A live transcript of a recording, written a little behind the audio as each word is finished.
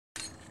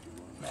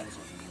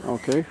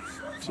Okay.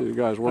 See you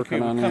guys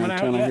working on the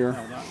antenna here.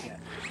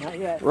 Not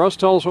yet. Russ,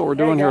 tell us what we're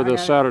doing here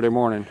this Saturday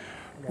morning.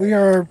 We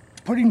are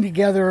putting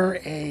together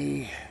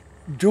a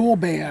dual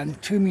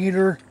band 2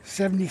 meter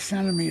 70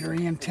 centimeter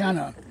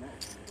antenna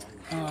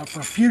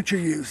for future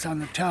use on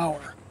the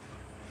tower.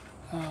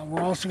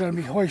 We're also going to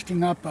be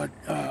hoisting up a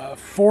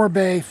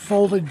 4-bay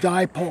folded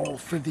dipole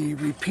for the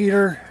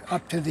repeater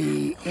up to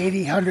the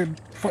 80-100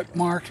 foot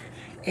mark,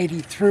 80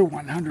 through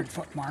 100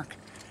 foot mark.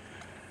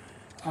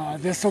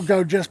 This will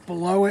go just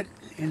below it,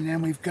 and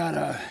then we've got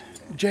a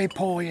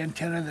J-pole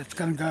antenna that's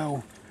going to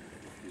go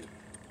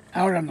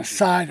out on the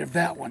side of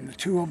that one. The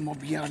two of them will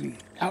be on the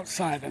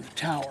outside of the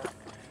tower.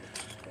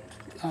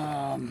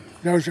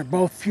 Those are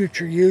both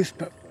future use,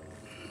 but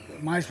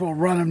might as well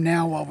run them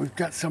now while we've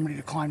got somebody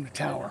to climb the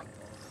tower.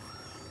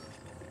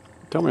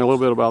 Tell me a little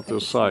bit about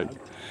this site.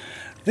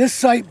 This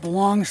site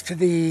belongs to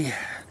the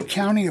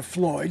county of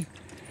Floyd.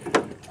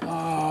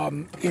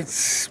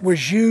 It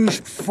was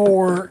used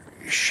for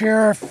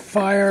sheriff,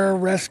 fire,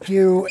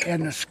 rescue,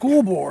 and the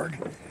school board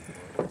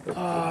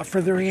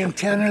for their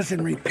antennas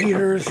and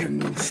repeaters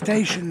and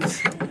stations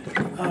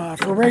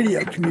for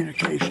radio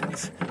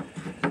communications.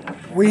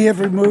 We have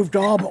removed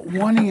all but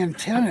one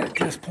antenna at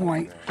this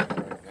point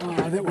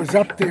that was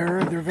up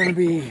there. They're going to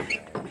be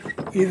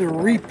either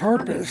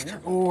repurposed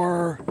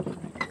or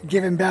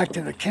given back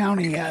to the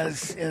county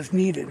as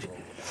needed.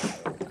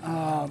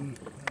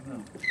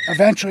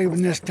 Eventually,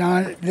 when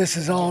this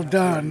is all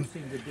done,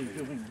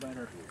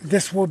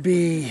 this will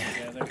be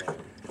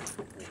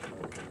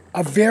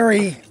a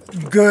very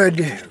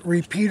good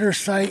repeater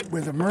site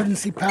with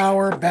emergency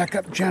power,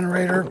 backup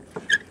generator.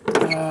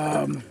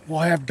 We'll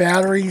have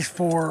batteries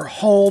for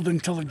hold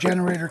until the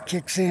generator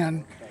kicks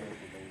in,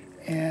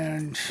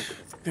 and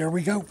there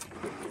we go.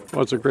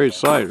 Well, it's a great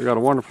site. We've got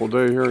a wonderful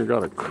day here. We've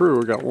got a crew.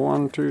 We've got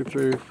 1, 2,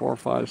 3, 4,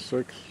 5,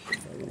 6,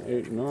 7,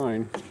 8,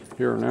 9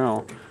 here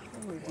now.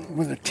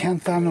 With a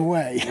 10th on the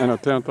way. And a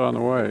 10th on the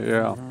way,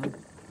 yeah.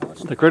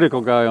 The critical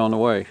guy on the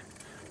way,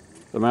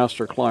 the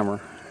master climber.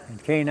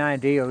 And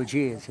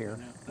K9DOG is here.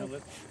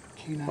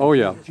 Oh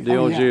yeah,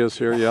 DOG is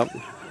here, yep,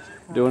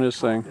 doing his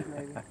thing.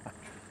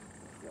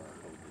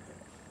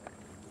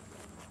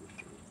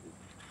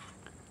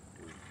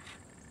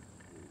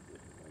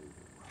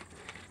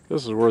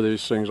 This is where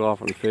these things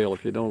often fail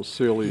if you don't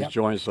seal these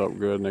joints up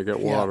good and they get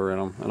water in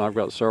them. And I've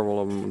got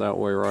several of them that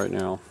way right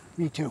now.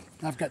 Me too.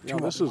 I've got two.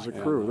 This is the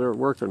crew. They're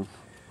working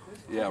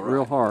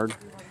real hard.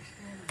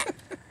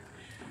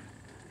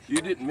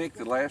 You didn't make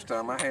the last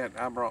time. I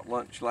brought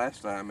lunch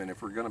last time, and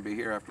if we're going to be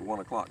here after 1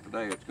 o'clock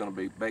today, it's going to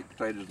be baked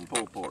potatoes and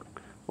pulled pork.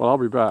 Well, I'll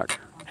be back.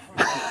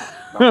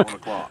 About 1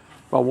 o'clock.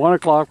 About 1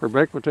 o'clock for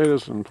baked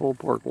potatoes and pulled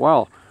pork.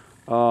 Wow.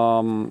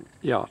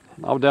 Yeah,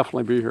 I'll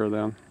definitely be here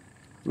then.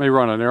 May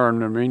run an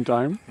errand in the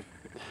meantime.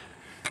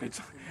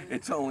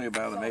 It's only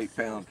about an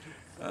 8-pound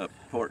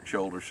pork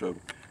shoulder, so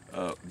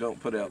don't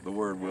put out the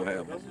word. We'll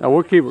have it. Now,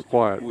 we'll keep it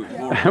quiet.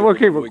 We'll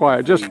keep it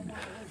quiet.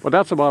 But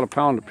that's about a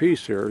pound a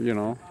piece here, you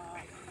know.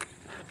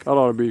 That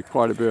ought to be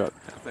quite a bit.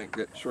 I think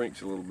that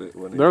shrinks a little bit.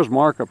 When There's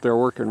Mark up there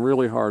working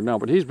really hard now,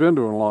 but he's been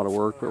doing a lot of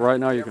work. But right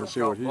now you can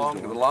see what he's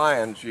doing. The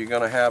Lions, you're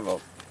going to have a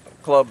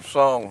club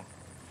song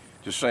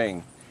to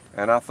sing,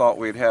 and I thought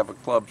we'd have a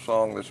club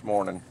song this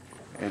morning.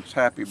 It's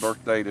Happy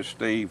Birthday to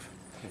Steve,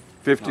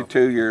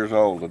 52 years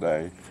old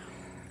today.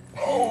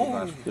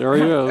 Oh. There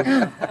he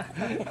is,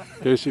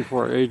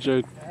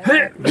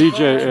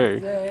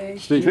 KC4JKA.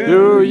 Steve,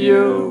 to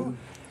you,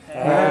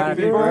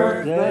 happy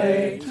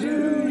birthday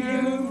to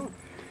you.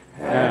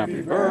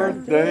 Happy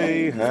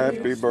birthday,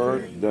 happy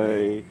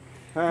birthday,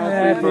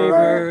 happy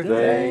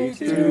birthday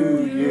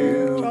to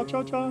you. Cha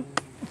cha cha.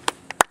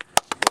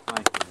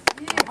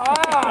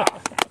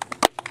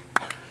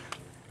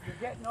 You're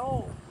getting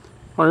old.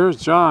 Well, here's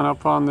John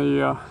up on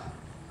the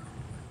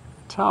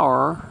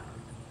tower,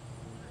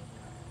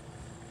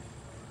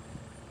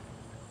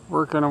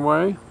 working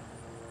away,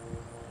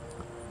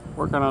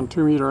 working on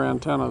 2-meter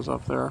antennas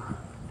up there.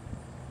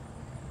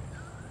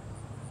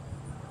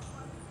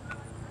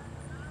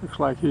 Looks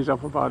like he's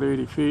up about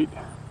 80 feet.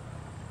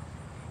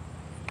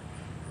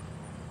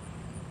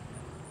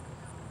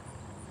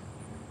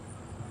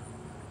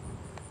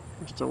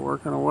 They're still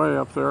working away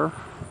up there,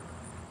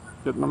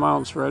 getting the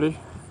mounts ready.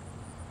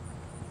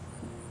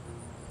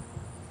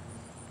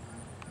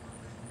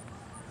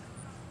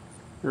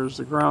 Here's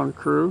the ground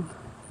crew,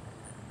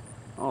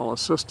 all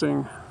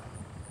assisting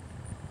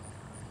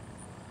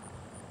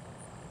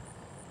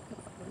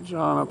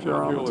John up there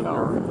on the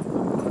tower.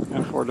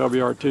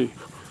 N4WRT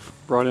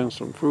brought in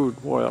some food.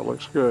 Boy, that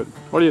looks good.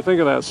 What do you think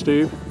of that,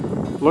 Steve?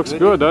 Looks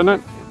good, doesn't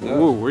it?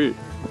 Ooh wee.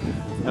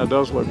 That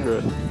does look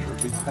good.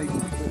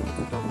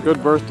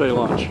 Good birthday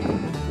lunch.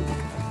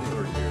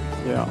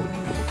 Yeah.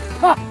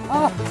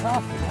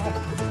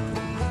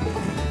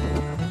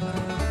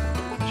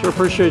 Sure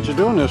appreciate you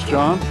doing this,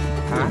 John.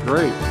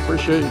 Great.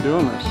 Appreciate you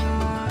doing this.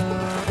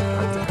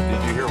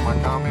 Did you hear my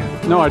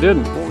comment? No, I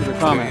didn't. What was your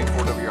comment?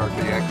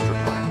 N4WRT extra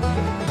plan.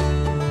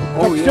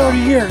 Oh, yeah. 30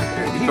 years.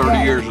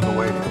 30 years of the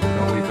waiting.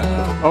 Don't leave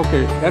that.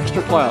 Okay,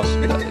 extra class.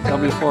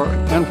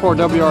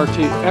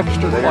 N4WRT,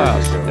 extra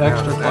class.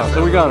 Extra class.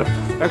 So we got it.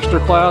 Extra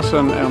class,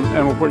 and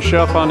we'll put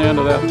chef on the end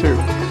of that too.